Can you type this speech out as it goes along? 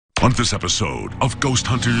On this episode of Ghost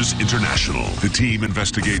Hunters International, the team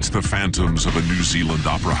investigates the phantoms of a New Zealand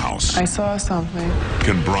opera house. I saw something.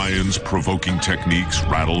 Can Brian's provoking techniques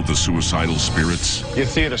rattle the suicidal spirits? Your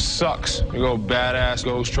theater sucks. You go badass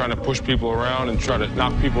ghost trying to push people around and try to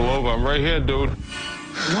knock people over. I'm right here, dude.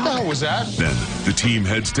 What the hell was that? Then the team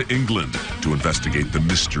heads to England to investigate the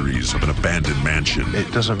mysteries of an abandoned mansion.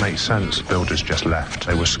 It doesn't make sense. Builders just left.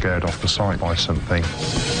 They were scared off the site by something.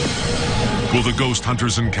 Will the ghost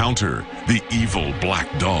hunters encounter the evil black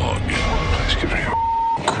dog? Please give me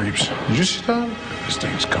creeps. Did you see that? This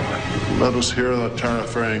thing's coming. Let us hear that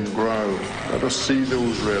terrifying growl. Let us see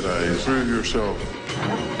those red eyes. Prove yourself.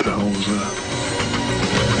 What the hell was that?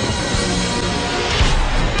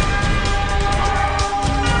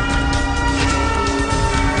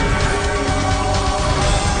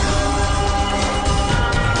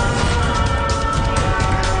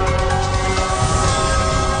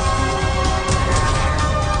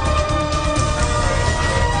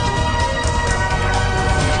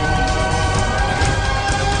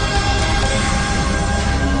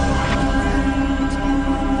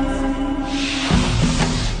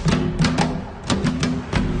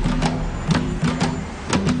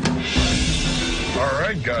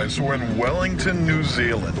 Guys, we're in Wellington, New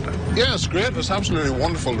Zealand. Yeah, it's great. It's absolutely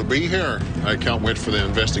wonderful to be here. I can't wait for the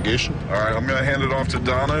investigation. All right, I'm going to hand it off to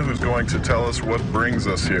Donna, who's going to tell us what brings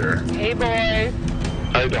us here. Hey, boys.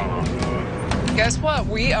 Hey, Donna. Guess what?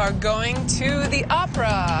 We are going to the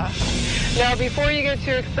opera. Now, before you get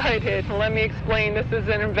too excited, let me explain this is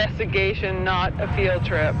an investigation, not a field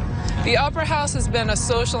trip. The Opera House has been a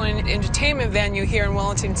social and entertainment venue here in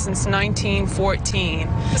Wellington since 1914.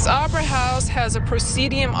 This Opera House has a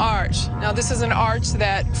proscenium arch. Now, this is an arch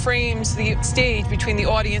that frames the stage between the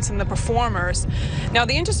audience and the performers. Now,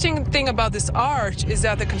 the interesting thing about this arch is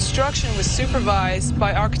that the construction was supervised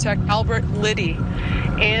by architect Albert Liddy,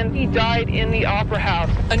 And he died in the Opera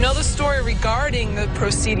House. Another story regarding the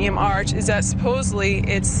proscenium arch is that supposedly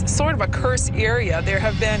it's sort of a cursed area. There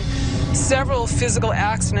have been several physical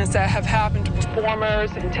accidents that have happened to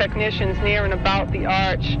Performers and technicians near and about the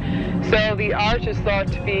arch. So the arch is thought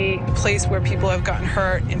to be a place where people have gotten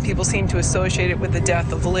hurt, and people seem to associate it with the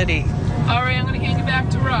death of Liddy. All right, I'm going to hand you back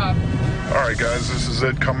to Rob. All right, guys, this is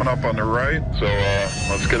it coming up on the right, so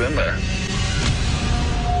let's get in there.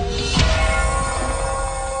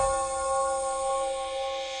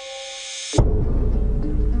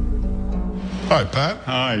 Hi, Pat.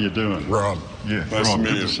 Hi, you doing? Rob. Yeah, Nice Rob, to meet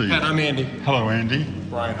good you. to see you. Pat, I'm Andy. Hello, Andy.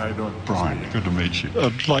 Brian, how you doing? Brian, good to meet you.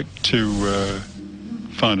 I'd like to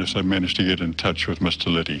find us I managed to get in touch with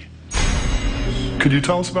Mr. Liddy. Could you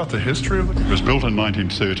tell us about the history of it? It was built in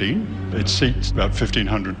 1913. It seats about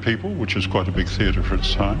 1,500 people, which is quite a big theatre for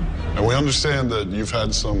its time. And we understand that you've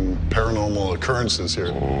had some paranormal occurrences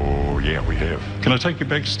here. Oh, yeah, we have. Can I take you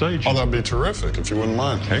backstage? Oh, that'd be terrific, if you wouldn't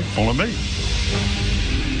mind. Okay, follow me.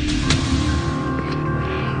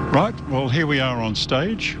 Right, well, here we are on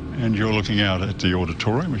stage, and you're looking out at the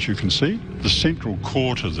auditorium, as you can see. The central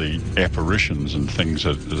core to the apparitions and things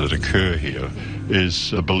that occur here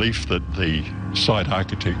is the belief that the site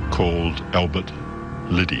architect called Albert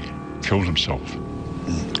Liddy killed himself,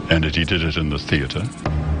 and that he did it in the theatre.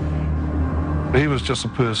 He was just a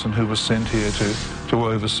person who was sent here to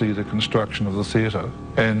oversee the construction of the theatre,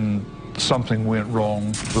 and something went wrong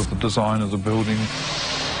with the design of the building.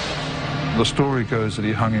 The story goes that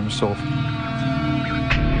he hung himself.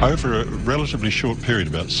 Over a relatively short period,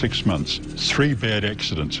 about 6 months, 3 bad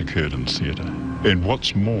accidents occurred in the theatre. And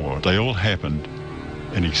what's more, they all happened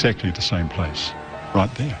in exactly the same place, right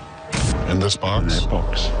there. In this box? In that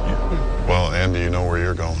box, yeah. Well, Andy, you know where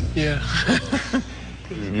you're going. Yeah.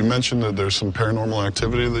 You mentioned that there's some paranormal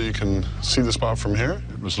activity that you can see the spot from here?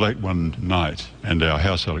 It was late one night, and our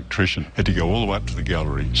house electrician had to go all the way up to the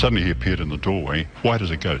gallery. Suddenly he appeared in the doorway, white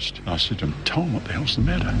as a ghost. I said to him, "Tom, what the hell's the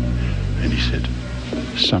matter?" And he said,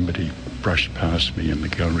 "Somebody brushed past me in the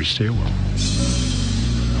gallery stairwell."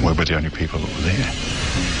 And we were the only people that were there.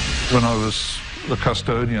 When I was the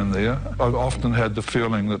custodian there, I often had the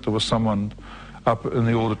feeling that there was someone up in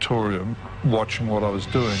the auditorium watching what I was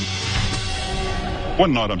doing.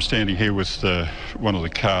 One night I'm standing here with one of the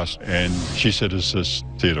cast, and she said, "Is this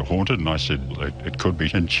theatre haunted?" And I said, "Well, it could be."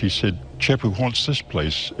 And she said, "Chap who haunts this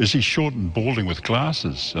place, is he short and balding with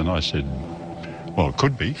glasses?" And I said, "Well, it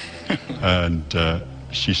could be." And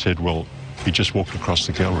she said, "Well, he just walked across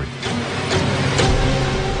the gallery."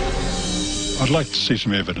 I'd like to see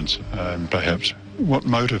some evidence, perhaps, what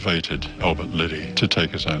motivated Albert Liddy to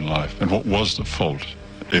take his own life, and what was the fault,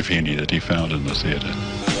 if any, that he found in the theatre.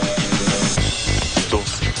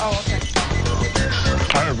 Oh, okay.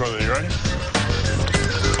 All right, brother, you ready?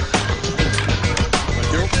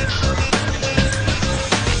 Thank you.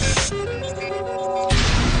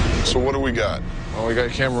 do we got? Well, we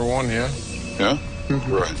got camera 1 here. Yeah?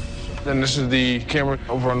 Right. Then this is the camera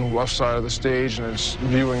over on the left side of the stage, and it's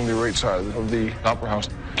viewing the right side of the Opera House.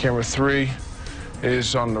 Camera 3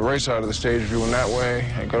 is on the right side of the stage, viewing that way.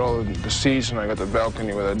 I got all the seats, and I got the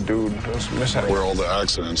balcony where that dude was missing. Where all the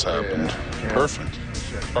accidents happened. Yeah. Perfect.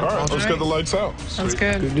 All right, let's get the lights out. Sounds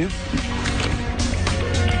good. Good deal.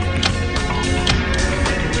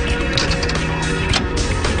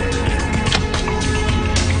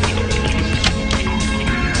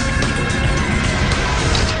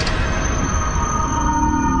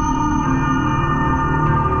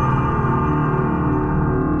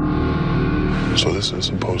 So this is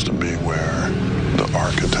supposed to be where the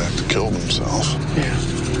architect killed himself. Yeah.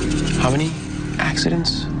 How many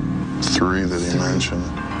accidents? 3 that he mentioned.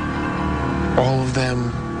 All of them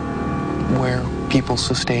where people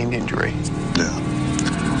sustained injury. Yeah.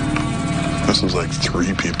 This is like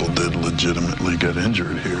 3 people did legitimately get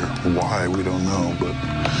injured here. Why, we don't know, but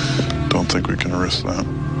don't think we can risk that.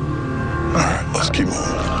 All right, let's keep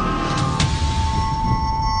moving.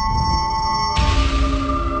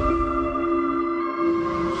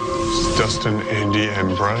 Dustin, Andy,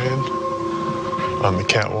 and Brian on the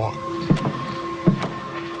catwalk.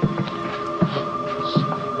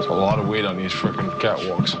 There's a lot of weight on these frickin'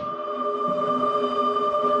 catwalks.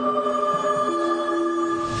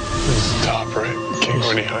 This is the top, right? Can't go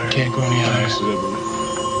any higher. Can't go any higher.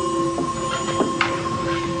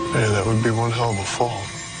 Yeah, that would be one hell of a fall.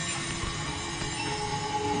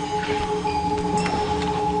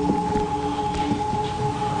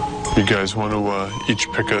 You guys want to each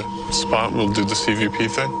pick a spot? We'll do the CVP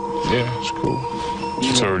thing? Yeah, it's cool.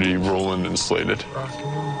 It's already rolling and slated.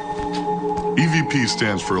 EVP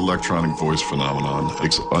stands for electronic voice phenomenon.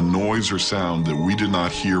 It's a noise or sound that we did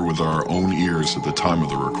not hear with our own ears at the time of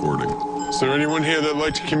the recording. Is there anyone here that'd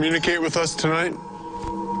like to communicate with us tonight?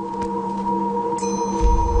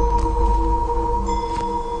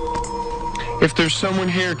 If there's someone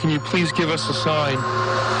here, can you please give us a sign?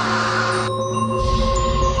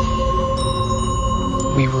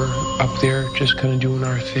 We were up there just kind of doing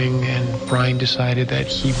our thing, and Brian decided that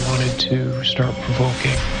he wanted to start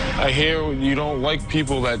provoking. I hear you don't like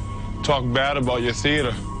people that talk bad about your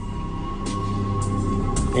theater.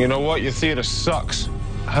 You know what? Your theater sucks.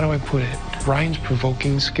 How do I put it? Brian's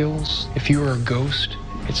provoking skills, if you were a ghost,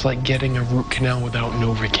 it's like getting a root canal without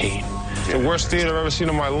Novocaine. The worst theater I've ever seen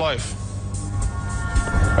in my life.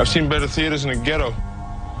 I've seen better theaters in the ghetto.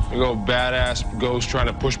 You go badass ghost trying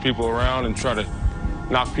to push people around and try to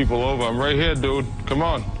knock people over. I'm right here, dude. Come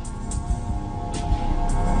on.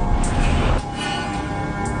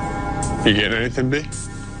 You getting anything, B?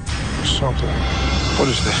 Something. What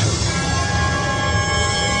is that?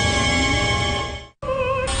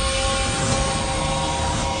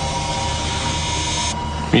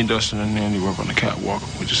 Me and Dustin and Andy were up on the catwalk.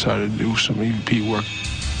 We decided to do some EVP work.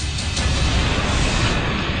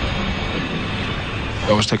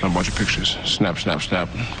 I was taking a bunch of pictures. Snap, snap, snap.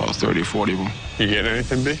 About 30 or 40 of them. You getting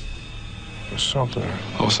anything, B? Something.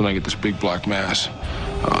 All of a sudden, I get this big black mass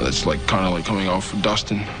that's like kind of like coming off of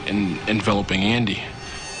Dustin and enveloping Andy.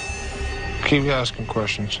 Keep asking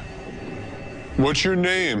questions. What's your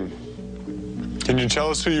name? Can you tell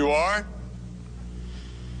us who you are?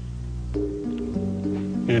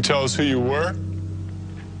 Can you tell us who you were?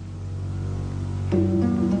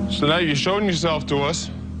 So now you're showing yourself to us.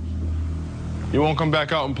 You won't come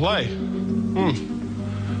back out and play.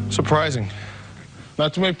 Surprising.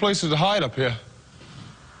 Not too many places to hide up here.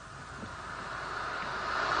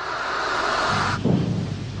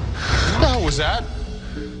 What the hell was that?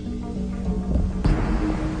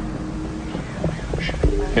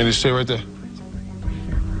 Andy, stay right there.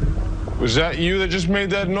 Was that you that just made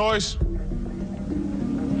that noise?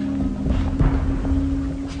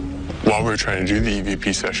 While we were trying to do the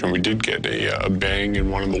EVP session, we did get a bang in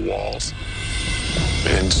one of the walls.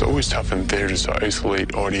 And it's always tough in theaters to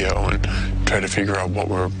isolate audio and try to figure out what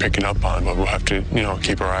we're picking up on, but we'll have to,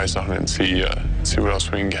 keep our eyes on it and see what else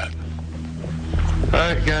we can get. All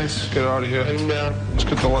right, guys, get out of here. Heading down. Let's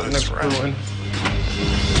get the next crew in.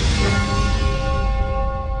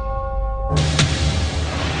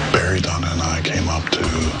 Barry, Donna, and I came up to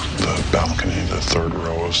the balcony, the third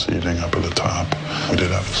row of seating up at the top. We did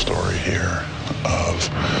have a story here of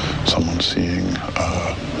someone seeing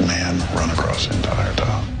a man run across the entire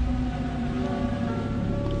top.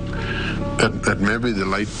 That may be the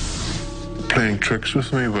light playing tricks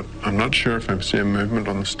with me, but I'm not sure if I'm seeing movement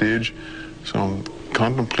on the stage, so I'm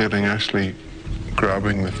contemplating actually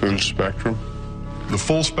grabbing the full spectrum. The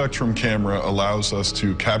full spectrum camera allows us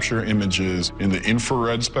to capture images in the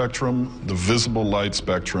infrared spectrum, the visible light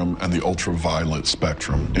spectrum, and the ultraviolet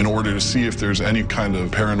spectrum in order to see if there's any kind of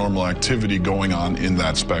paranormal activity going on in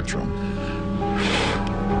that spectrum.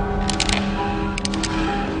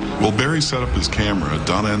 While Barry set up his camera,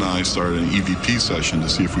 Donna and I started an EVP session to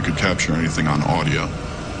see if we could capture anything on audio.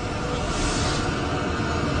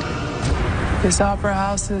 This opera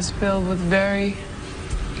house is filled with very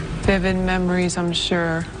vivid memories, I'm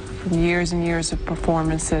sure, from years and years of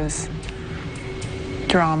performances,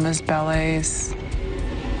 dramas, ballets.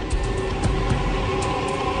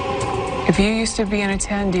 If you used to be an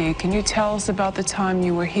attendee, can you tell us about the time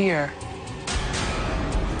you were here?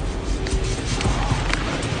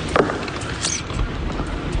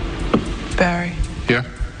 Barry? Yeah?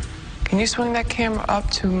 Can you swing that camera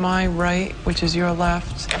up to my right, which is your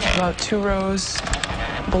left, about 2 rows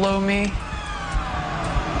below me?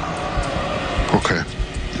 Okay.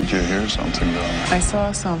 Did you hear something down there? I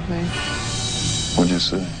saw something. What'd you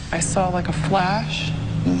see? I saw like a flash,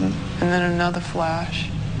 and then another flash.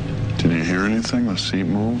 Did you hear anything? The seat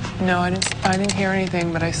move? No, I didn't hear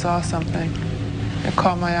anything, but I saw something. It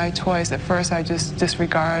caught my eye twice. At first, I just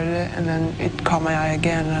disregarded it, and then it caught my eye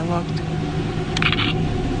again, and I looked.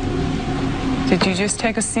 Did you just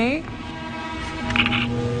take a seat?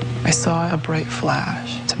 I saw a bright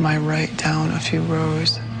flash to my right down a few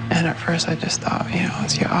rows. And at first I just thought, you know,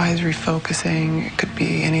 it's your eyes refocusing, it could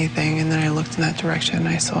be anything. And then I looked in that direction and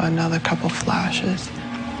I saw another couple flashes.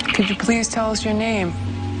 Could you please tell us your name?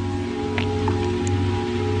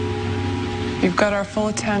 You've got our full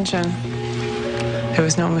attention. There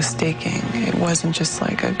was no mistaking. It wasn't just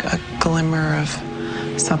like a glimmer of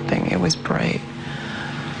something. It was bright.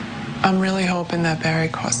 I'm really hoping that Barry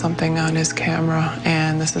caught something on his camera,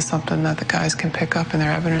 and this is something that the guys can pick up in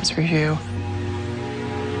their evidence review.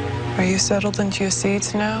 Are you settled into your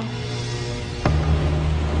seats now?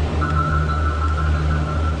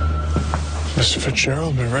 Mr.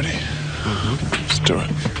 Fitzgerald, we ready? Let's do it.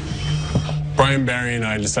 Brian, Barry, and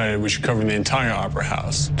I decided we should cover the entire Opera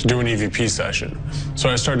House to do an EVP session. So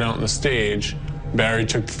I started out on the stage. Barry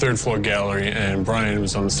took the 3rd floor gallery, and Brian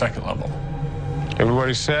was on the 2nd level.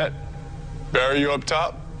 Everybody set? Barry, you up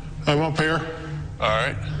top? I'm up here. All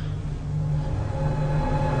right.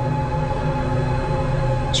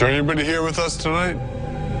 Is there anybody here with us tonight?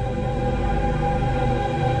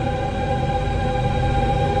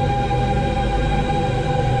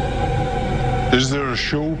 Is there a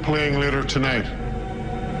show playing later tonight?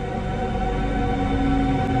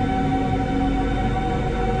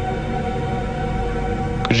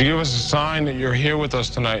 Could you give us a sign that you're here with us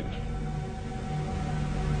tonight?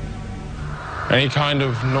 Any kind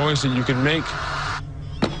of noise that you could make?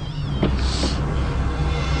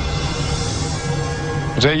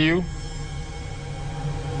 Is that you?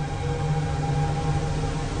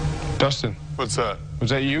 Dustin. What's that?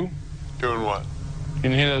 Was that you? Doing what? You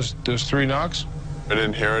didn't hear those 3 knocks? I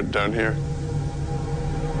didn't hear it down here.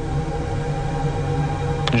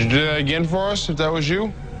 Could you do that again for us, if that was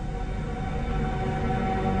you?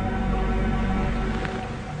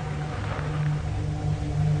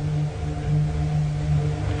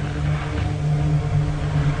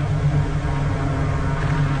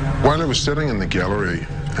 While I was sitting in the gallery,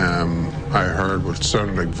 I heard what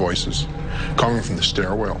sounded like voices coming from the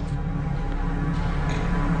stairwell.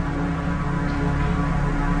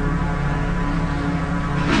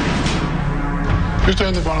 Who's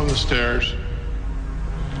down the bottom of the stairs?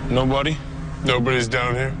 Nobody? Nobody's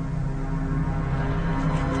down here?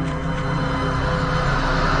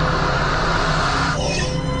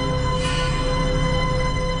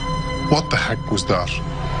 What the heck was that?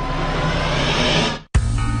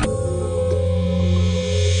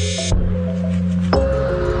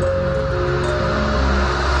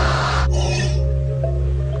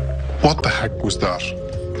 What the heck was that?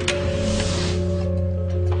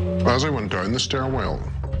 As I went down the stairwell,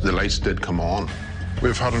 the lights did come on.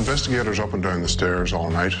 We've had investigators up and down the stairs all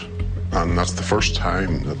night, and that's the first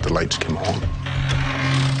time that the lights came on.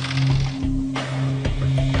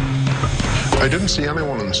 I didn't see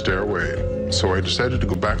anyone in the stairway, so I decided to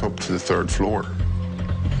go back up to the 3rd floor.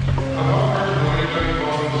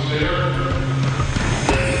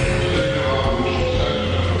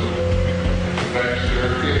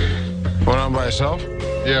 Went on by yourself?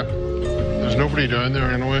 Yeah. There's nobody down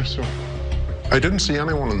there anyway, so... I didn't see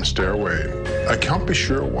anyone in the stairway. I can't be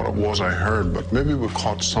sure what it was I heard, but maybe we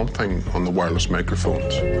caught something on the wireless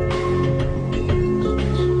microphones.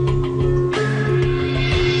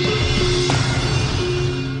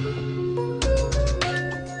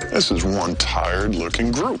 This is one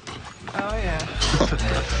tired-looking group. Oh, yeah.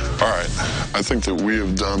 All right, I think that we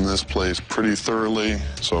have done this place pretty thoroughly.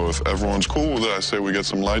 So if everyone's cool with it, I say we get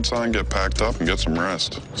some lights on, get packed up, and get some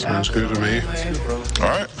rest. Sounds good to me. All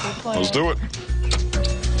right, let's do it.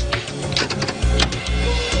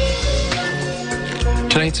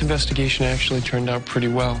 Tonight's investigation actually turned out pretty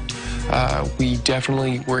well. We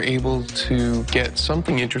definitely were able to get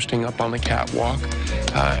something interesting up on the catwalk.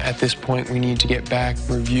 At this point, we need to get back,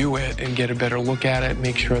 review it, and get a better look at it,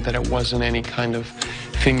 make sure that it wasn't any kind of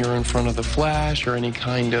finger in front of the flash or any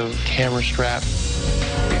kind of camera strap.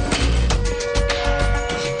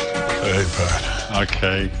 Hey, Pat.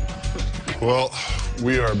 Okay. Well,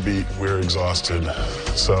 we are beat. We're exhausted.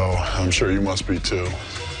 So I'm sure you must be too.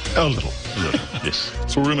 A little, yes.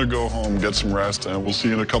 So we're going to go home, get some rest, and we'll see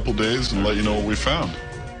you in a couple days and let you know what we found.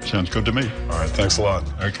 Sounds good to me. All right, thanks a lot.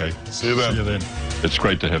 Okay. See you then. See you then. It's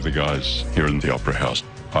great to have the guys here in the Opera House.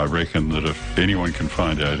 I reckon that if anyone can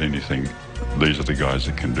find out anything, these are the guys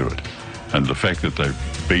that can do it. And the fact that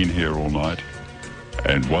they've been here all night,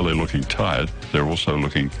 and while they're looking tired, they're also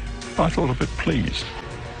looking, I thought, a bit pleased.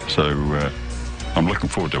 So I'm looking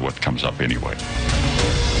forward to what comes up anyway.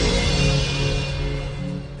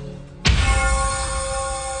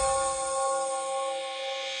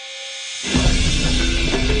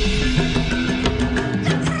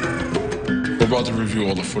 We're about to review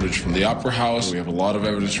all the footage from the Opera House. We have a lot of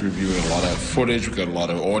evidence to review and a lot of footage. We've got a lot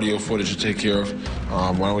of audio footage to take care of.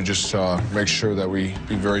 Why don't we just make sure that we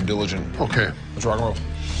be very diligent. Okay. Let's rock and roll.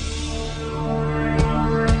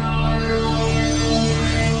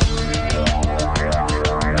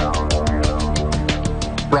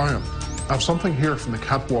 Brian, I have something here from the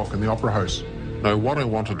catwalk in the Opera House. Now, what I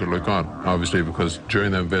wanted to look at, obviously, because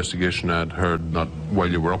during the investigation I'd heard that while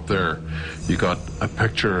you were up there, you got a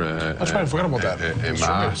picture. That's right, I forgot about that. A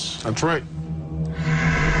mass. That's right.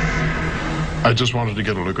 I just wanted to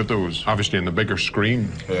get a look at those. Obviously, in the bigger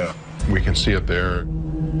screen, Yeah. we can see it there.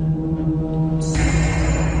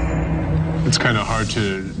 It's kind of hard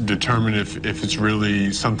to determine if it's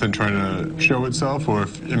really something trying to show itself, or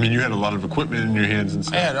if, I mean, you had a lot of equipment in your hands and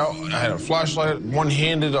stuff. I had a flashlight,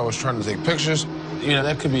 one-handed. I was trying to take pictures. You know,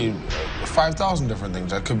 that could be 5,000 different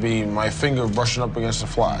things. That could be my finger brushing up against the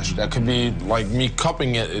flash. That could be like me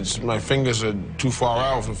cupping it. It's my fingers are too far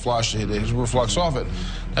out for the flash to hit it. It reflects off it.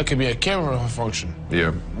 That could be a camera function.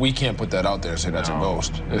 Yeah. We can't put that out there and say that's a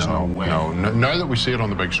ghost. There's no way. No, now that we see it on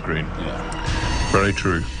the big screen. Yeah. Very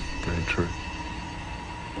true. Very true.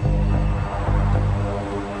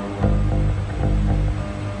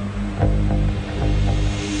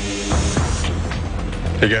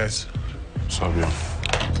 Hey guys. So, yeah.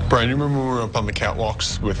 Brian, you remember when we were up on the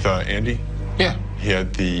catwalks with Andy? Yeah. He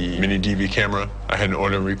had the mini DV camera. I had an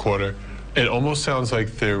audio recorder. It almost sounds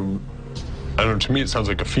like they're, I don't know, to me it sounds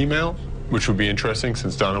like a female, which would be interesting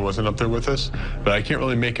since Donna wasn't up there with us. But I can't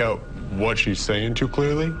really make out what she's saying too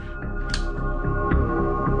clearly.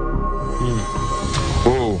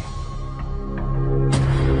 Whoa.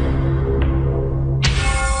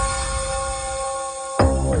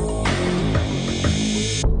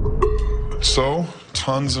 So,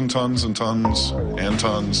 tons and tons and tons and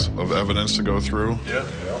tons of evidence to go through. Yeah.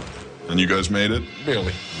 And you guys made it?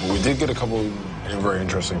 Barely. But we did get a couple very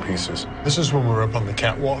interesting pieces. This is when we were up on the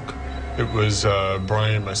catwalk. It was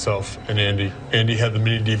Brian, myself, and Andy. Andy had the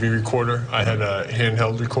mini DV recorder. I had a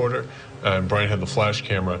handheld recorder. Brian had the flash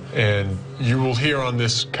camera. And you will hear on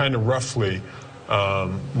this kind of roughly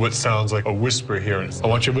what sounds like a whisper here. I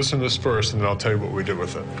want you to listen to this first, and then I'll tell you what we did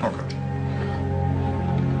with it. Okay.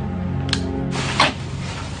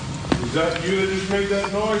 Is that you that just made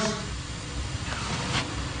that noise?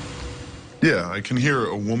 Yeah, I can hear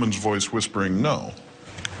a woman's voice whispering no.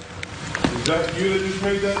 Is that you that just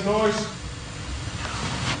made that noise?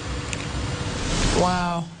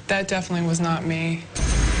 Wow, that definitely was not me.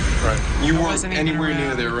 Right. You I weren't wasn't even anywhere near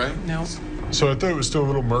around. there, right? No. So I thought it was still a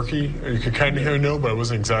little murky. You could kind of hear no, but I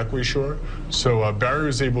wasn't exactly sure. So Barry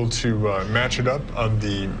was able to match it up on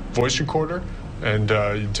the voice recorder, and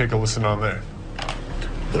you take a listen on there.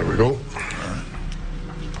 There we go.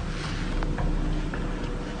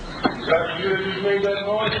 Is that you that just made that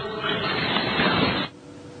noise?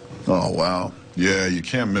 Oh, wow. Yeah, you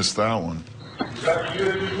can't miss that one. Is that you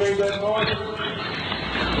that just made that noise?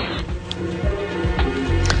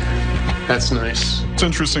 That's nice. It's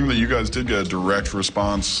interesting that you guys did get a direct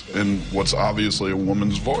response in what's obviously a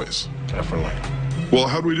woman's voice. Definitely. Well,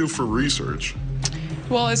 how do we do for research?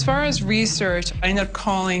 Well, as far as research, I ended up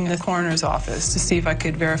calling the coroner's office to see if I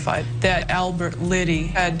could verify that Albert Liddy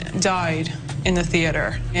had died in the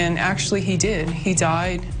theater. And actually he did. He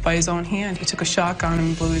died by his own hand. He took a shotgun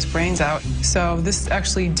and blew his brains out. So this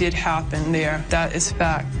actually did happen there. That is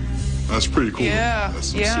fact. That's pretty cool. Yeah, That's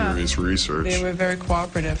some serious research. They were very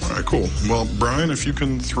cooperative. All right, cool. Well, Brian, if you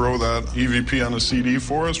can throw that EVP on a CD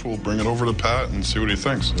for us, we'll bring it over to Pat and see what he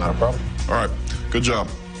thinks. Not a problem. All right, good job.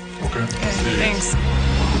 Okay. Thanks.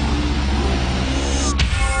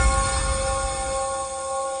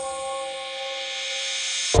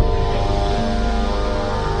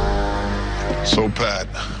 So, Pat,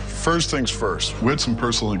 first things first, we had some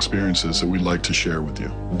personal experiences that we'd like to share with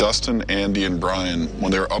you. Dustin, Andy, and Brian,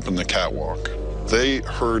 when they were up in the catwalk, they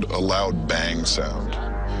heard a loud bang sound.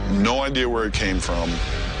 No idea where it came from.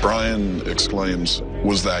 Brian exclaims,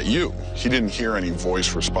 "Was that you?" He didn't hear any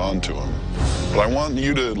voice respond to him. But I want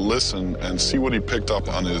you to listen and see what he picked up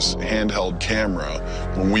on his handheld camera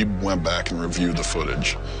when we went back and reviewed the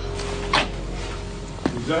footage.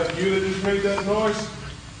 Is that you that just made that noise?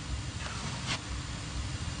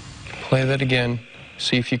 Play that again.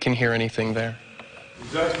 See if you can hear anything there.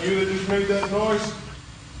 Is that you that just made that noise?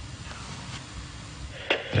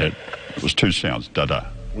 It was two sounds, da-da.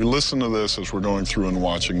 We listened to this as we're going through and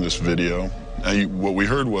watching this video, and what we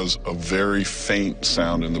heard was a very faint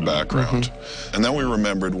sound in the background. And then we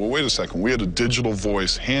remembered, well, wait a second, we had a digital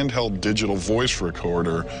voice, handheld digital voice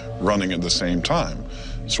recorder running at the same time.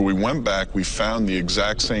 So we went back, we found the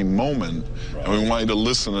exact same moment, and we want you to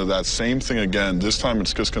listen to that same thing again. This time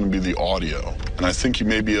it's just going to be the audio. And I think you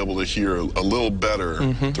may be able to hear a little better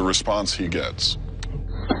the response he gets. Is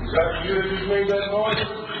that you that just made that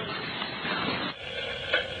noise?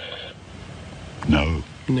 No.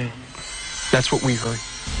 No. That's what we heard.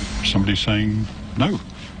 Somebody saying no.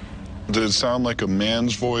 Did it sound like a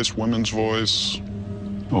man's voice, woman's voice?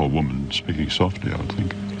 Or a woman speaking softly, I would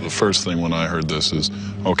think. The first thing when I heard this is,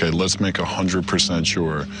 okay, let's make 100%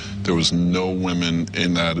 sure there was no women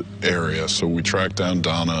in that area. So we tracked down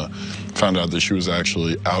Donna, found out that she was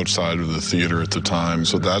actually outside of the theater at the time.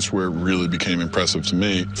 So that's where it really became impressive to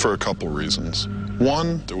me for a couple reasons.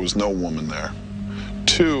 One, there was no woman there.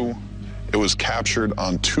 Two, it was captured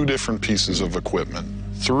on two different pieces of equipment.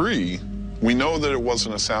 Three, we know that it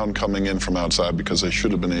wasn't a sound coming in from outside because they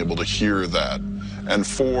should have been able to hear that. And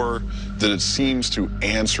four, that it seems to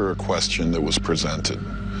answer a question that was presented.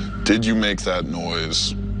 Did you make that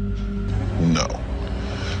noise? No.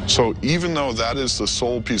 So even though that is the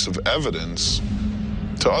sole piece of evidence,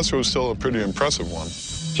 to us it was still a pretty impressive one.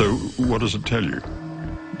 So what does it tell you?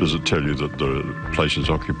 Does it tell you that the place is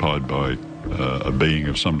occupied by a being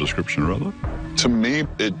of some description or other? To me,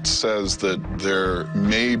 it says that there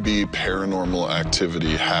may be paranormal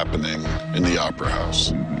activity happening in the Opera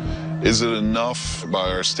House. Is it enough by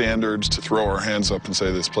our standards to throw our hands up and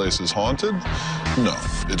say this place is haunted? No.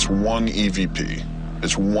 It's one EVP.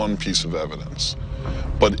 It's one piece of evidence.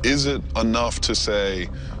 But is it enough to say,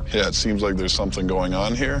 yeah, it seems like there's something going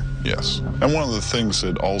on here? Yes. And one of the things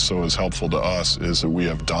that also is helpful to us is that we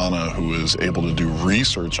have Donna, who is able to do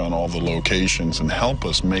research on all the locations and help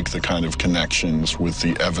us make the kind of connections with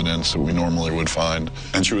the evidence that we normally would find.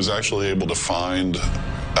 And she was actually able to find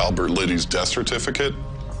Albert Liddy's death certificate.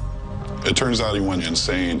 It turns out he went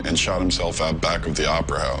insane and shot himself out back of the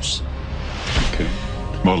Opera House. Okay.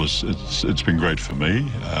 Well, it's been great for me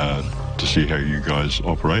to see how you guys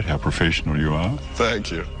operate, how professional you are.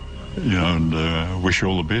 Thank you. You know, and wish you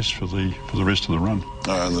all the best for the rest of the run.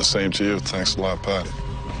 And the same to you. Thanks a lot, Pat.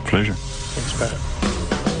 Pleasure. Thanks,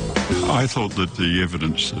 Pat. I thought that the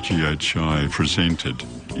evidence that GHI presented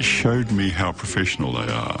showed me how professional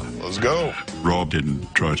they are. Let's go. Rob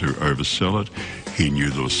didn't try to oversell it. He knew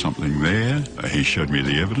there was something there. He showed me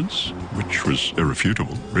the evidence, which was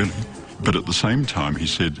irrefutable, really. But at the same time, he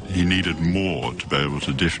said he needed more to be able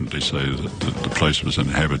to definitely say that the place was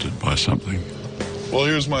inhabited by something. Well,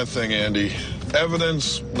 here's my thing, Andy.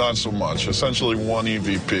 Evidence, not so much. Essentially one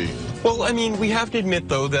EVP. Well, I mean, we have to admit,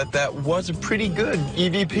 though, that that was a pretty good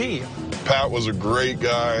EVP. Pat was a great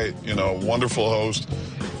guy, you know, wonderful host.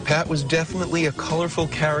 Pat was definitely a colorful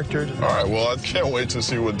character. All right, well, I can't wait to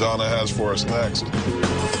see what Donna has for us next.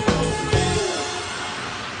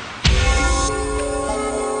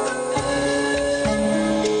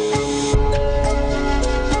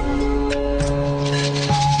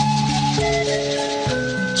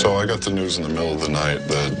 So I got the news in the middle of the night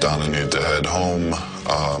that Donna needed to head home.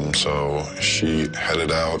 So she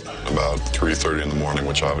headed out about 3:30 in the morning,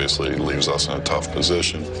 which obviously leaves us in a tough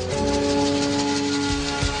position.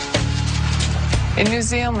 In New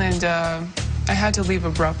Zealand, I had to leave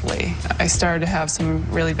abruptly. I started to have some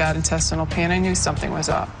really bad intestinal pain. I knew something was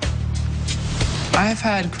up. I've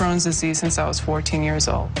had Crohn's disease since I was 14 years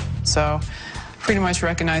old, so pretty much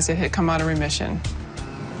recognized it had come out of remission.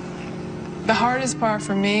 The hardest part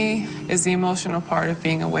for me is the emotional part of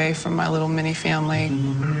being away from my little mini family.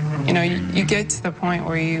 You know, you get to the point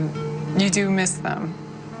where you you do miss them.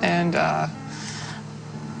 And I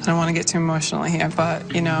don't want to get too emotional here,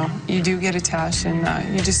 but, you know, you do get attached, and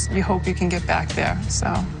you hope you can get back there.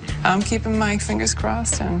 So I'm keeping my fingers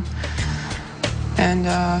crossed and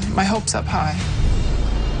my hopes up high.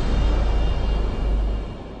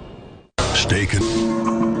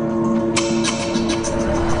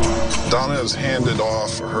 Donna has handed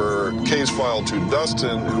off her case file to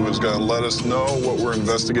Dustin, who is going to let us know what we're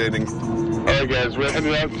investigating. All right, guys, we're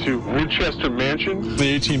heading out to Woodchester Mansion. In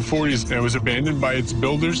the 1840s, it was abandoned by its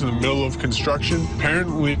builders in the middle of construction.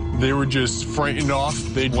 Apparently, they were just frightened off.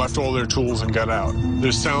 They left all their tools and got out.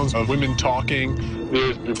 There's sounds of women talking.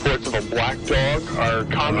 There's reports of a black dog are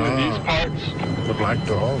common in these parts. The black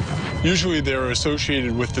dog. Usually, they're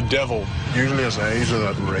associated with the devil. Usually his eyes are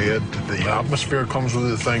that red. The atmosphere comes with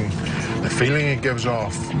the thing. The feeling it gives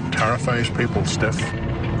off terrifies people stiff.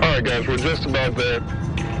 All right, guys, we're just about there.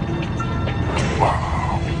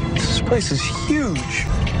 Wow. This place is huge.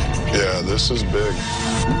 Yeah, this is big.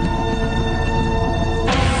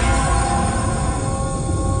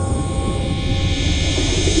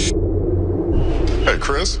 Hey,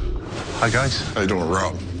 Chris. Hi, guys. How you doing,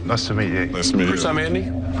 Rob? Nice to meet you. Nice to meet Chris, you. I'm Andy.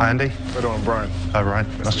 Hi, Andy. How you doing, Brian? Hi, Ryan.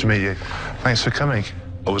 Nice to meet you. Thanks for coming.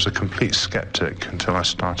 I was a complete skeptic until I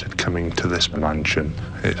started coming to this mansion.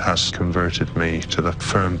 It has converted me to the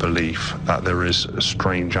firm belief that there is a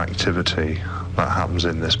strange activity that happens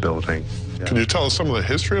in this building. Can you tell us some of the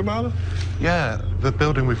history about it? Yeah, the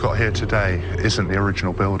building we've got here today isn't the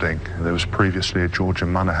original building. There was previously a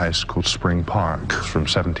Georgian manor house called Spring Park from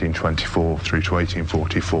 1724 through to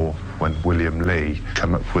 1844, when William Lee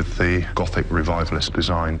came up with the Gothic revivalist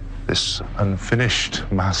design. This unfinished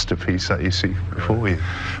masterpiece that you see before you.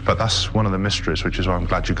 But that's one of the mysteries, which is why I'm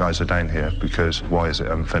glad you guys are down here, because why is it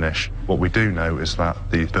unfinished? What we do know is that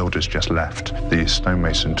the builders just left. The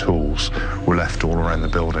stonemason tools were left all around the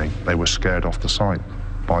building. They were scared off the site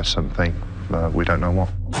by something. We don't know what.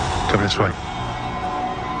 Come this way.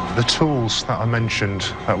 The tools that I mentioned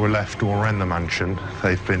that were left all around the mansion,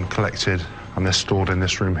 they've been collected and they're stored in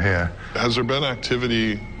this room here. Has there been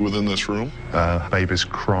activity within this room? Baby's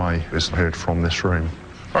cry is heard from this room.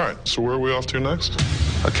 All right, so where are we off to next?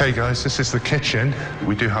 Okay, guys, this is the kitchen.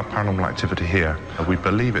 We do have paranormal activity here. We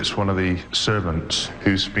believe it's one of the servants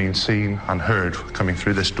who's been seen and heard coming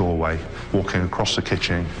through this doorway, walking across the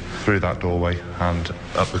kitchen, through that doorway and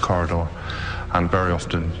up the corridor. And very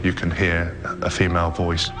often you can hear a female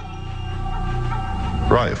voice.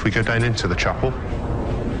 Right, if we go down into the chapel,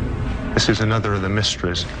 this is another of the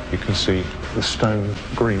mysteries. You can see the stone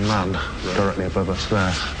green man directly above us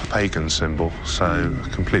there. A pagan symbol, so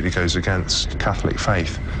completely goes against Catholic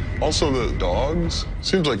faith. Also the dogs.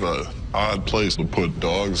 Seems like an odd place to put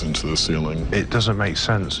dogs into the ceiling. It doesn't make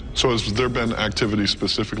sense. So has there been activity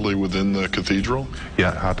specifically within the cathedral?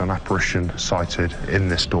 Yeah, had an apparition sighted in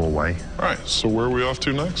this doorway. All right, so where are we off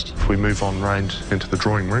to next? If we move on round into the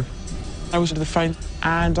drawing room. I was at the phone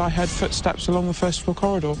and I heard footsteps along the first floor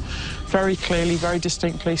corridor, very clearly, very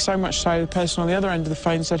distinctly, so much so the person on the other end of the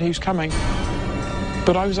phone said, "Who's coming?"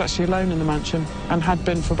 But I was actually alone in the mansion and had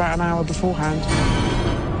been for about an hour beforehand.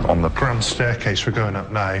 On the grand staircase we're going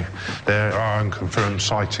up now, there are unconfirmed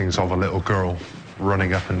sightings of a little girl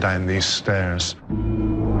running up and down these stairs.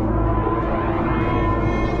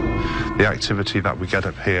 The activity that we get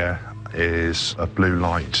up here is a blue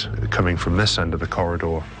light coming from this end of the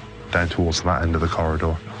corridor down towards that end of the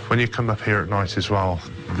corridor. When you come up here at night as well,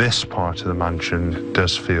 this part of the mansion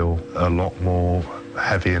does feel a lot more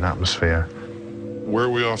heavy in atmosphere. Where are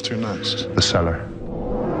we off to next? The cellar.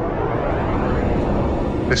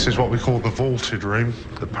 This is what we call the vaulted room.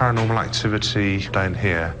 The paranormal activity down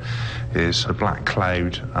here is a black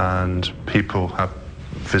cloud, and people have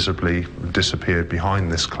visibly disappeared behind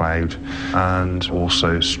this cloud, and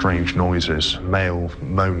also strange noises, male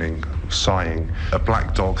moaning, sighing. A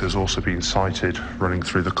black dog has also been sighted running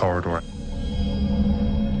through the corridor.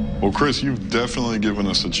 Well, Chris, you've definitely given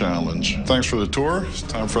us a challenge. Thanks for the tour. It's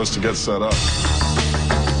time for us to get set up.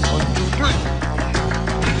 1, 2, 3.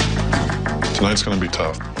 Tonight's going to be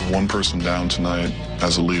tough. One person down tonight.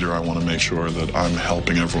 As a leader, I want to make sure that I'm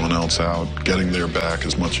helping everyone else out, getting their back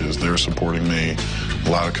as much as they're supporting me. A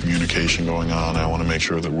lot of communication going on. I want to make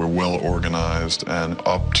sure that we're well organized and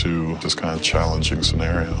up to this kind of challenging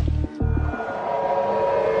scenario.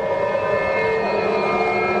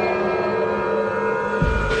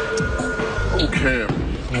 Okay,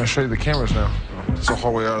 I'm going to show you the cameras now. It's the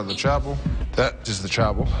hallway out of the chapel. That is the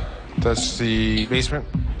chapel. That's the basement.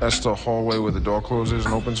 That's the hallway where the door closes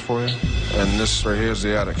and opens for you. And this right here is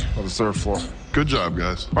the attic of the 3rd floor. Good job,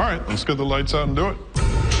 guys. All right, let's get the lights out and do it.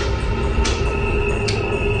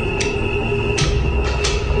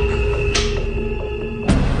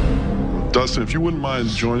 Dustin, if you wouldn't mind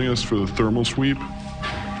joining us for the thermal sweep.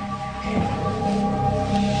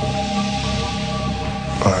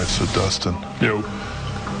 All right, so Dustin. Yo.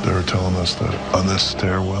 They were telling us that on this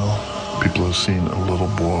stairwell, people have seen a little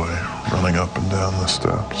boy running up and down the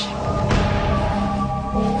steps.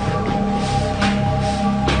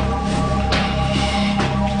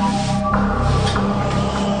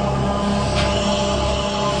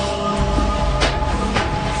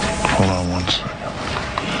 Hold on one second.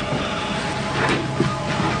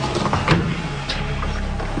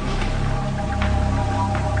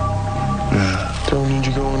 Yeah. Don't need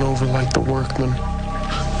you going over like the workman.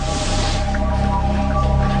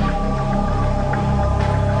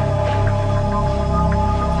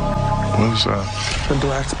 What is that? The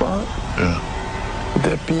black spot? Yeah. Would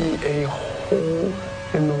that be a hole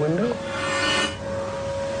in the window?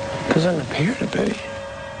 Doesn't appear to be.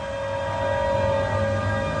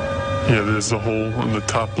 Yeah, there's a hole in the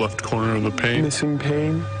top left corner of the pane. Missing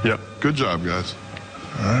pane? Yep. Good job, guys.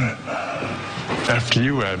 All right. After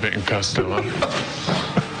you, Abbott and Costello.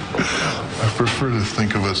 I prefer to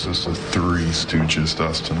think of us as the Three Stooges,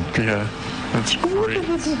 Dustin. Yeah, that's great.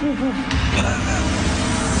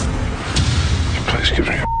 Place gives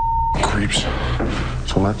me creeps.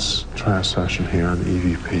 So let's try a session here on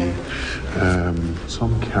EVP.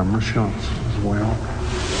 Some camera shots as well.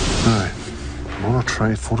 Now, I'm going to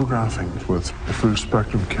try photographing with a full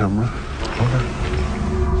spectrum camera.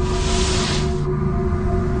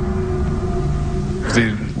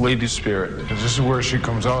 The lady spirit, this is where she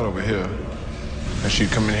comes out over here. And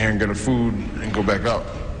she'd come in here and get her food and go back out.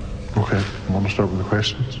 Okay, I want to start with the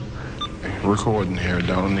questions. Recording here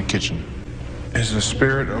down in the kitchen. Is the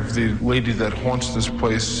spirit of the lady that haunts this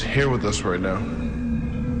place here with us right now?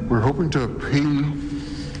 We're hoping to appeal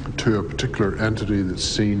to a particular entity that's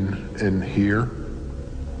seen in here.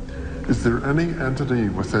 Is there any entity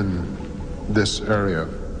within this area,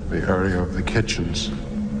 the area of the kitchens?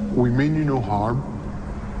 We mean you no harm.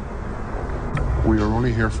 We are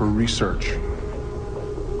only here for research.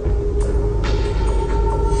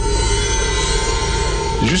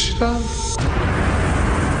 Did you see that?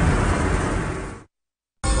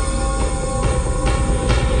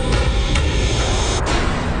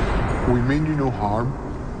 We mean you no harm.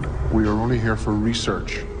 We are only here for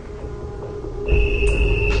research.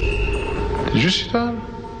 Did you see that?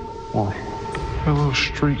 What? A little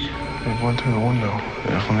streak that went through the window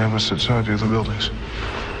from the opposite side of the buildings.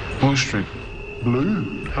 Blue streak.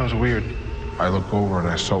 Blue? That was weird. I looked over and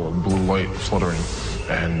I saw a blue light fluttering,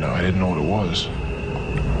 and I didn't know what it was.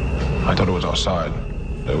 I thought it was outside.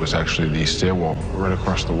 It was actually the stairwell right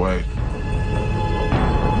across the way.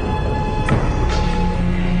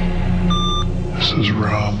 This is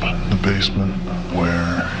Rob, the basement,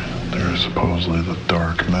 where there is supposedly the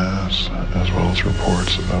dark mass, as well as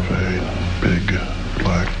reports of a big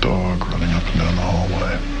black dog running up and down the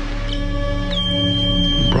hallway.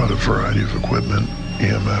 Brought a variety of equipment,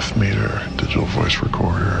 EMF meter, digital voice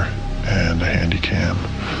recorder, and a handy cam.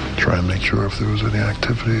 Try and make sure if there was any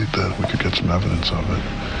activity that we could get some evidence of it.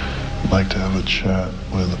 I'd like to have a chat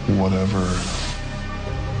with whatever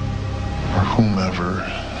or whomever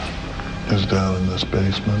is down in this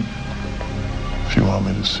basement. If you want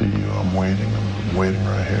me to see you, I'm waiting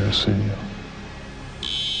right here to see you.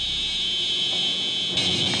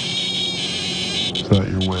 Is that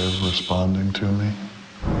your way of responding to me?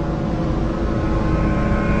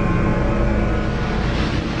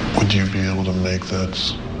 Would you be able to make that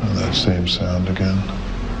same sound again?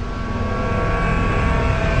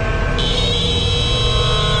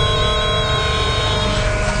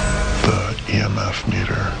 The EMF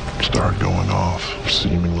meter started going off,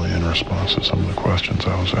 seemingly in response to some of the questions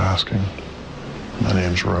I was asking. My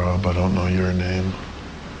name's Rob. I don't know your name.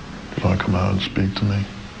 Do you want to come out and speak to me?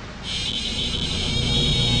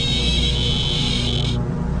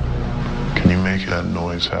 Can you make that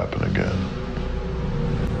noise happen again?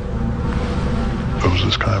 It was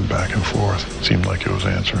this kind of back and forth. It seemed like it was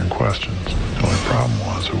answering questions. The only problem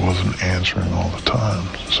was it wasn't answering all the time.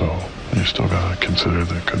 So you still got to consider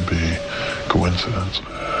there could be coincidence.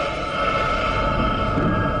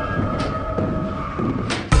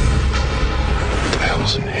 What the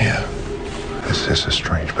hell's in here? Is this a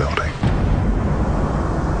strange building?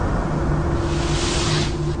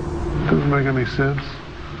 Doesn't make any sense.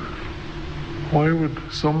 Why would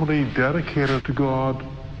somebody dedicated to God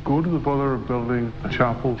go to the bother of building a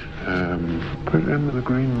chapel and put in the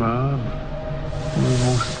Green Man? One of the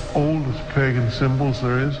most oldest pagan symbols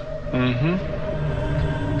there is. Mm-hmm.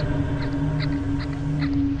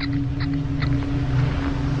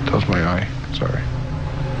 That was my eye. Sorry.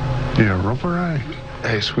 Yeah, rubber eye.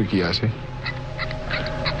 Hey, squeaky eye, see?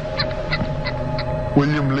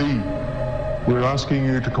 William Lee, we're asking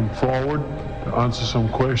you to come forward to answer some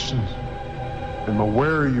questions. I'm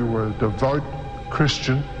aware you were a devout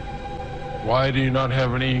Christian. Why do you not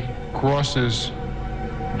have any crosses?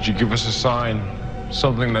 Would you give us a sign,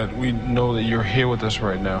 something that we know that you're here with us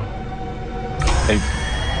right now? Hey.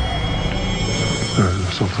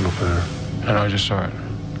 There's something up there. And I just saw it.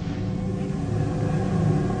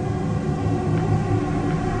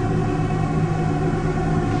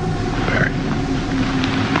 Barry,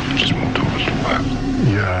 just move towards the left.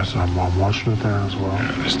 Yes, I'm watching it there as well.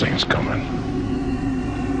 Yeah, this thing's coming.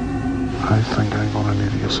 I think I'm gonna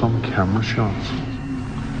need to get some camera shots.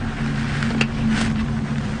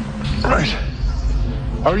 Right.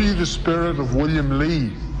 Are you the spirit of William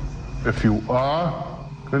Lee? If you are,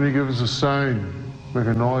 can you give us a sign? Make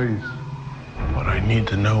a noise. What I need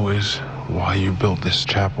to know is why you built this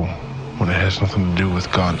chapel when it has nothing to do with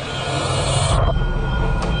God.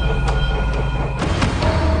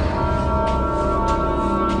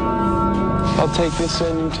 I'll take this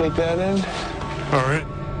end, you take that end. All right.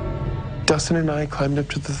 Dustin and I climbed up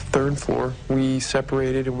to the 3rd floor. We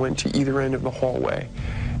separated and went to either end of the hallway.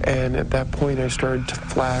 And at that point, I started to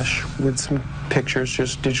flash with some pictures,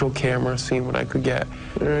 just digital camera, seeing what I could get.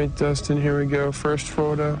 All right, Dustin, here we go. First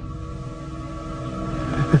photo.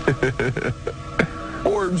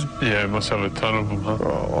 Orbs. Yeah, I must have a ton of them, huh?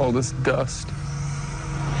 Oh, all this dust.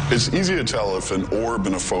 It's easy to tell if an orb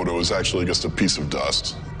in a photo is actually just a piece of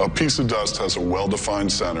dust. A piece of dust has a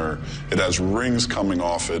well-defined center. It has rings coming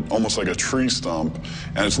off it, almost like a tree stump,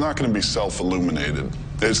 and it's not going to be self-illuminated.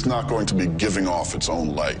 It's not going to be giving off its own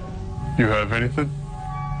light. You have anything?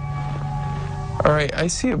 All right, I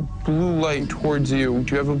see a blue light towards you.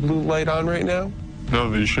 Do you have a blue light on right now?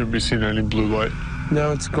 No, you shouldn't be seeing any blue light.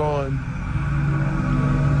 No, it's gone.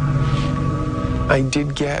 I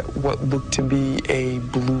did get what looked to be a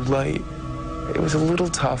blue light. It was a little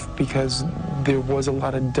tough because there was a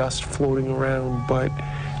lot of dust floating around, but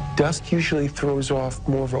dust usually throws off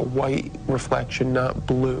more of a white reflection, not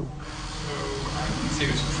blue. It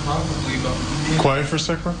was probably about... Quiet for a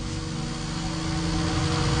second.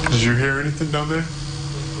 Did you hear anything down there?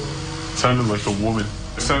 It sounded like a woman.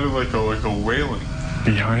 It sounded like a wailing.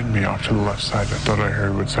 Behind me, off to the left side, I thought I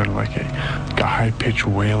heard what sounded like a high-pitched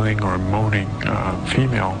wailing or moaning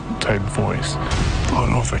female-type voice. I don't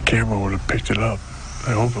know if the camera would have picked it up.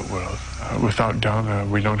 I hope it would have. Without doubt,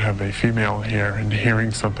 we don't have a female here, and hearing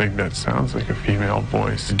something that sounds like a female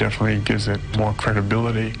voice definitely gives it more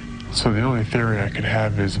credibility. So the only theory I could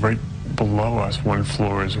have is right below us, 1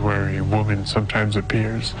 floor, is where a woman sometimes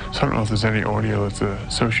appears. So I don't know if there's any audio that's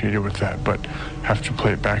associated with that, but have to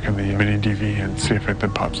play it back in the mini DV and see if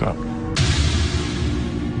anything pops up.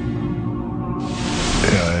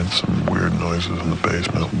 Yeah, I had some weird noises in the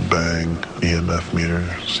basement. Bang, EMF meter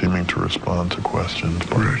seeming to respond to questions.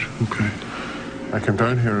 Right, okay. I came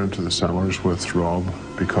down here into the cellars with Rob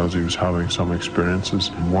because he was having some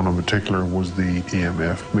experiences. One in particular was the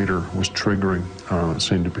EMF meter was triggering. It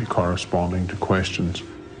seemed to be corresponding to questions.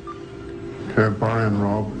 Okay, Barry and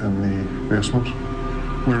Rob in the basement.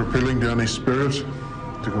 We're appealing to any spirit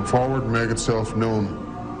to come forward and make itself known.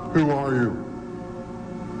 Who are you?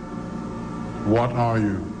 What are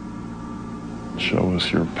you? Show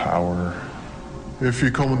us your power. If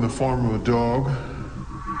you come in the form of a dog,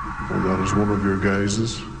 well, that is one of your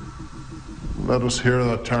guises. Let us hear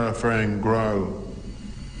that terrifying growl.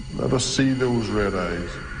 Let us see those red eyes.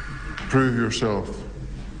 Prove yourself.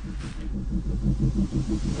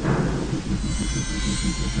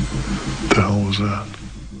 The hell was that?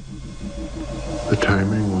 The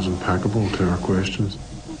timing was impeccable to our questions.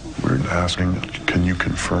 We're asking, can you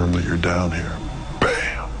confirm that you're down here?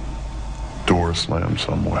 Bam! Door slammed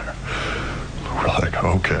somewhere. We're like,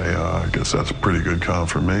 okay, I guess that's a pretty good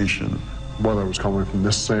confirmation. Whether it was coming from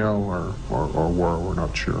this cell or where, we're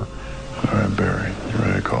not sure. All right, Barry, you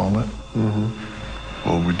ready to call it? Mm-hmm.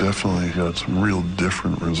 Well, we definitely got some real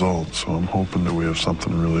different results, so I'm hoping that we have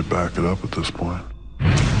something to really back it up at this point.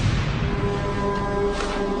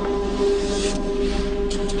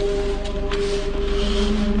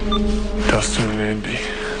 Dustin and Andy,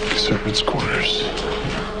 Serpent's Corners.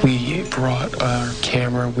 We brought our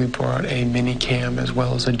camera, we brought a mini cam as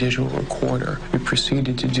well as a digital recorder. We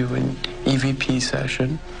proceeded to do an EVP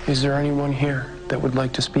session. Is there anyone here that would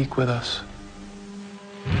like to speak with us?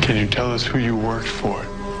 Can you tell us who you worked for?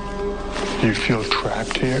 Do you feel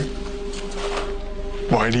trapped here?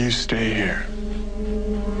 Why do you stay here?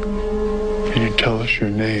 Can you tell us your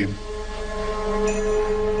name?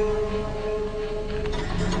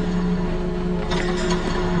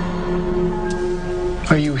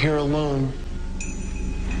 Are you here alone?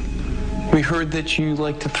 We heard that you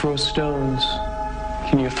like to throw stones.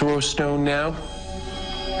 Can you throw a stone now?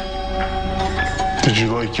 Did you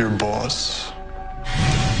like your boss?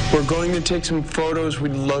 We're going to take some photos.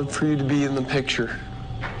 We'd love for you to be in the picture.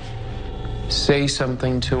 Say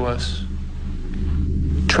something to us.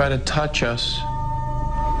 Try to touch us.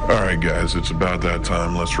 All right, guys, it's about that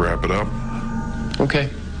time. Let's wrap it up. Okay,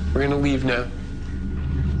 we're gonna leave now.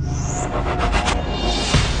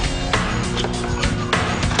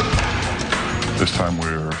 This time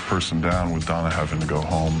we're a person down with Donna having to go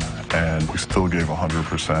home, and we still gave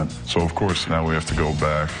 100%. So, of course, now we have to go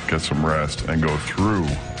back, get some rest, and go through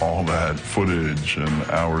all that footage and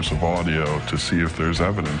hours of audio to see if there's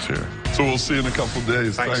evidence here. So we'll see you in a couple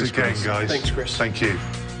days. Thanks again, Chris. guys. Thanks, Chris. Thank you.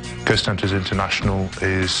 Ghost Hunters International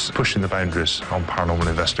is pushing the boundaries on paranormal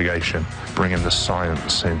investigation, bringing the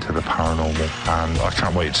science into the paranormal, and I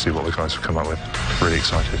can't wait to see what the guys have come up with. Really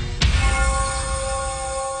excited.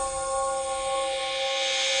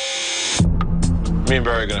 Me and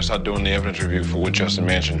Barry are gonna start doing the evidence review for Woodchester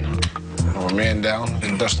Mansion. We're a man down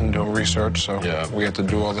and Dustin doing research, so we have to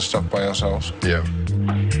do all this stuff by ourselves. Yeah.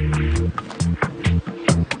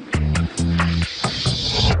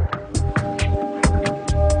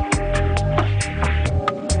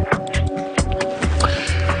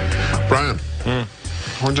 Brian, why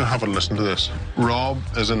don't you have a listen to this? Rob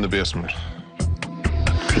is in the basement.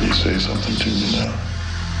 Could you say something to me now?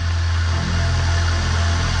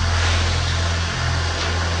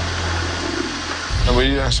 I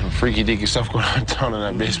mean, there's some freaky deaky stuff going on down in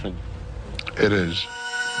that basement. It is.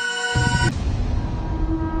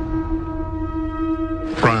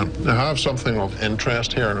 Brian, I have something of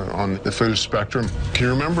interest here on the full spectrum. Can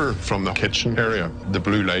you remember from the kitchen area, the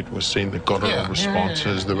blue light was seen, the guttural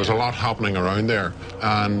responses, there was a lot happening around there,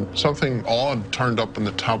 and something odd turned up in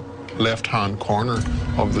the top left-hand corner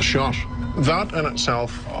of the shot. That in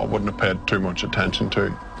itself, I wouldn't have paid too much attention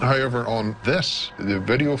to. However, on this, the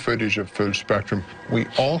video footage of full spectrum, we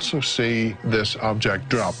also see this object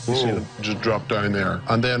drop. You see it just drop down there.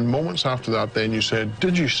 And then moments after that, then you said,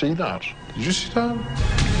 did you see that? Did you see that?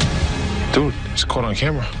 Dude, it's caught on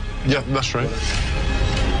camera. Yeah, that's right.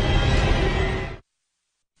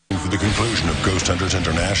 For the conclusion of Ghost Hunters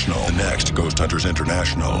International, the next Ghost Hunters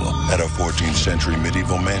International, at a 14th century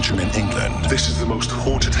medieval mansion in England. This is the most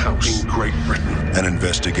haunted house in Great Britain. An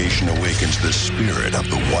investigation awakens the spirit of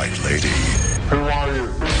the White Lady. Who are you?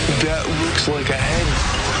 That looks like a head.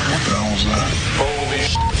 What the hell was that? Holy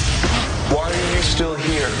sh**. Why are you still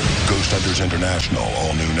here? Ghost Hunters International,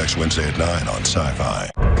 all new next Wednesday at 9 on Sci-Fi.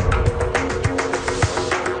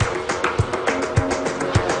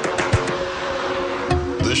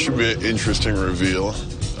 This should be an interesting reveal.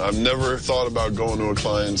 I've never thought about going to a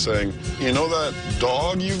client and saying, you know that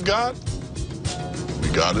dog you've got? We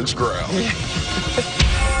got its growl.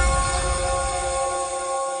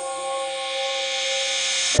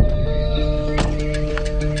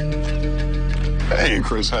 Hey,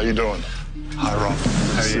 Chris, how you doing? Hi, Rob.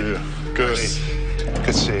 How are you? Good. Good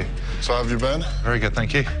to see you. So how have you been? Very good,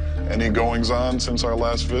 thank you. Any goings-on since our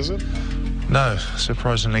last visit? No,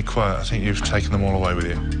 surprisingly quiet. I think you've taken them all away with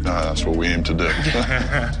you. That's what we aim to do.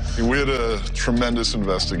 We had a tremendous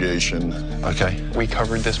investigation. Okay. We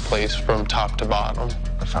covered this place from top to bottom.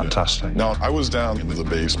 Fantastic. Now, I was down into the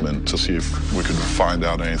basement to see if we could find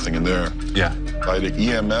out anything in there. Yeah. I had an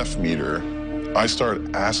EMF meter. I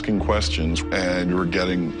started asking questions, and we were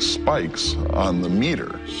getting spikes on the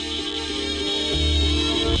meter.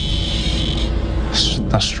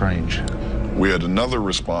 That's strange. We had another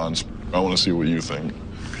response. I want to see what you think.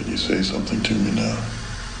 Could you say something to me now?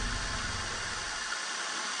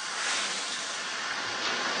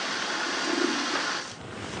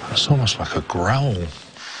 It's almost like a growl.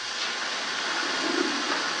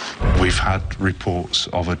 We've had reports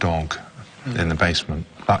of a dog in the basement.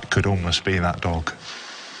 That could almost be that dog.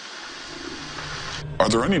 Are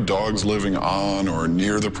there any dogs living on or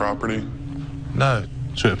near the property? No.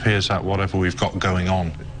 So it appears that whatever we've got going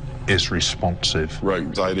on is responsive.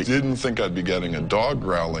 Right. I didn't think I'd be getting a dog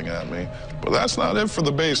growling at me, but that's not it for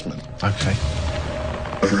the basement. Okay.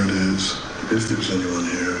 Whatever it is, if there's anyone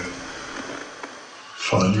here,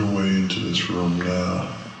 find your way into this room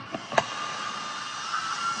now.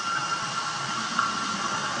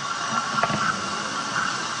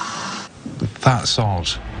 That's odd.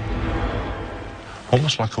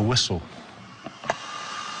 Almost like a whistle.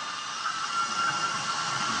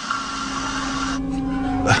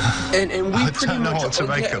 And we I pretty don't know much what to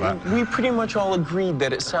make of that. We pretty much all agreed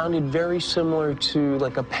that it sounded very similar to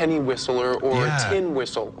like a penny whistle or a tin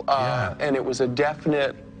whistle, and it was a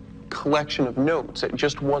definite collection of notes. It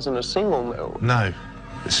just wasn't a single note. No,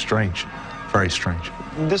 it's strange. Very strange.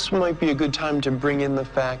 This might be a good time to bring in the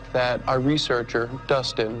fact that our researcher,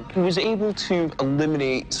 Dustin, was able to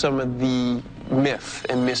eliminate some of the myth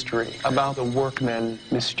and mystery about the workmen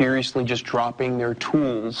mysteriously just dropping their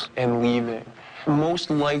tools and leaving. Most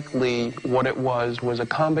likely what it was a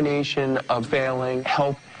combination of failing,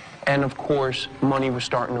 help, and of course, money was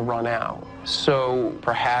starting to run out. So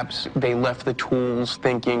perhaps they left the tools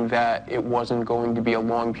thinking that it wasn't going to be a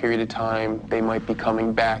long period of time. They might be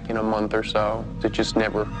coming back in a month or so. It just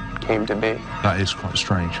never came to be. That is quite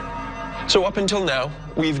strange. So up until now,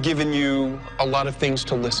 we've given you a lot of things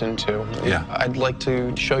to listen to. Yeah. I'd like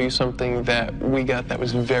to show you something that we got that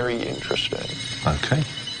was very interesting. Okay.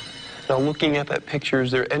 Now, looking at that picture,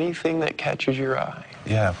 is there anything that catches your eye?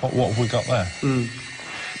 Yeah, what have we got there?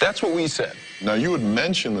 That's what we said. Now, you had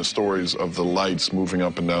mentioned the stories of the lights moving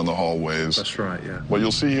up and down the hallways. That's right, yeah. What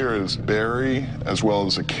you'll see here is Barry, as well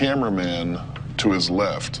as a cameraman to his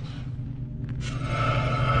left.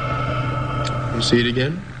 You see it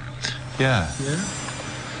again? Yeah. Yeah.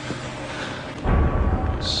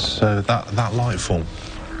 So that light form,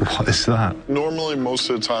 what is that? Normally, most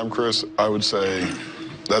of the time, Chris, I would say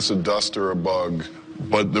that's a dust or a bug,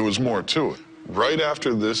 but there was more to it. Right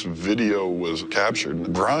after this video was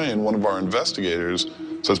captured, Brian, one of our investigators,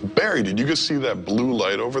 says, Barry, did you just see that blue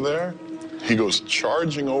light over there? He goes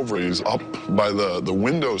charging over. He's up by the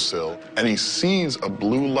windowsill, and he sees a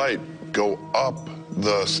blue light go up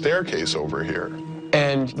the staircase over here.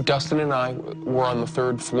 And Dustin and I were on the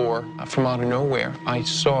 3rd floor. From out of nowhere, I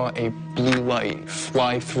saw a blue light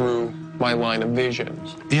fly through my line of vision.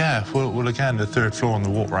 Yeah, well, again, the 3rd floor on the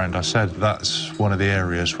walk round, I said that's one of the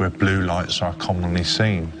areas where blue lights are commonly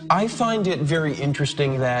seen. I find it very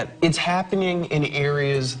interesting that it's happening in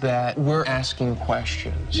areas that we're asking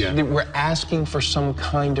questions. Yeah. That we're asking for some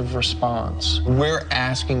kind of response. We're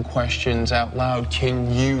asking questions out loud.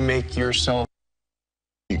 Can you make yourself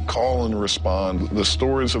Call and respond. The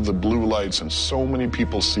stories of the blue lights and so many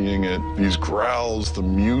people seeing it, these growls, the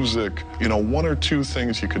music, you know, one or two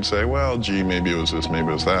things you could say, well, gee, maybe it was this, maybe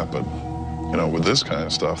it was that, but, you know, with this kind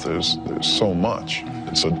of stuff, there's so much.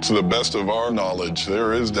 So to the best of our knowledge,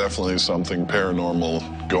 there is definitely something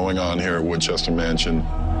paranormal going on here at Woodchester Mansion.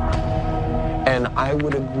 And I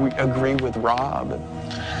would agree with Rob.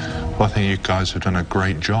 Well, I think you guys have done a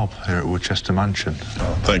great job here at Woodchester Mansion.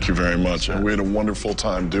 Oh, thank you very much. And we had a wonderful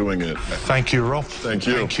time doing it. Thank you, Rob. Thank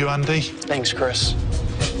you. Thank you, Andy. Thanks, Chris.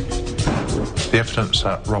 The evidence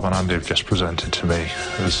that Rob and Andy have just presented to me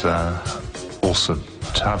is awesome.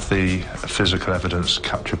 To have the physical evidence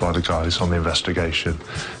captured by the guys on the investigation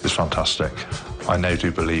is fantastic. I now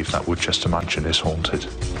do believe that Woodchester Mansion is haunted.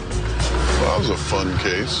 Well, that was a fun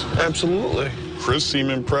case. Absolutely. Chris seemed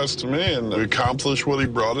impressed to me, and we accomplished what he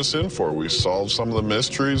brought us in for. We solved some of the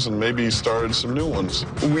mysteries and maybe started some new ones.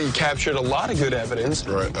 We captured a lot of good evidence.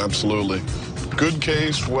 Right, absolutely. Good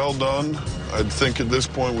case, well done. I think at this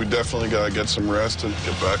point we definitely got to get some rest and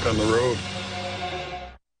get back on the road.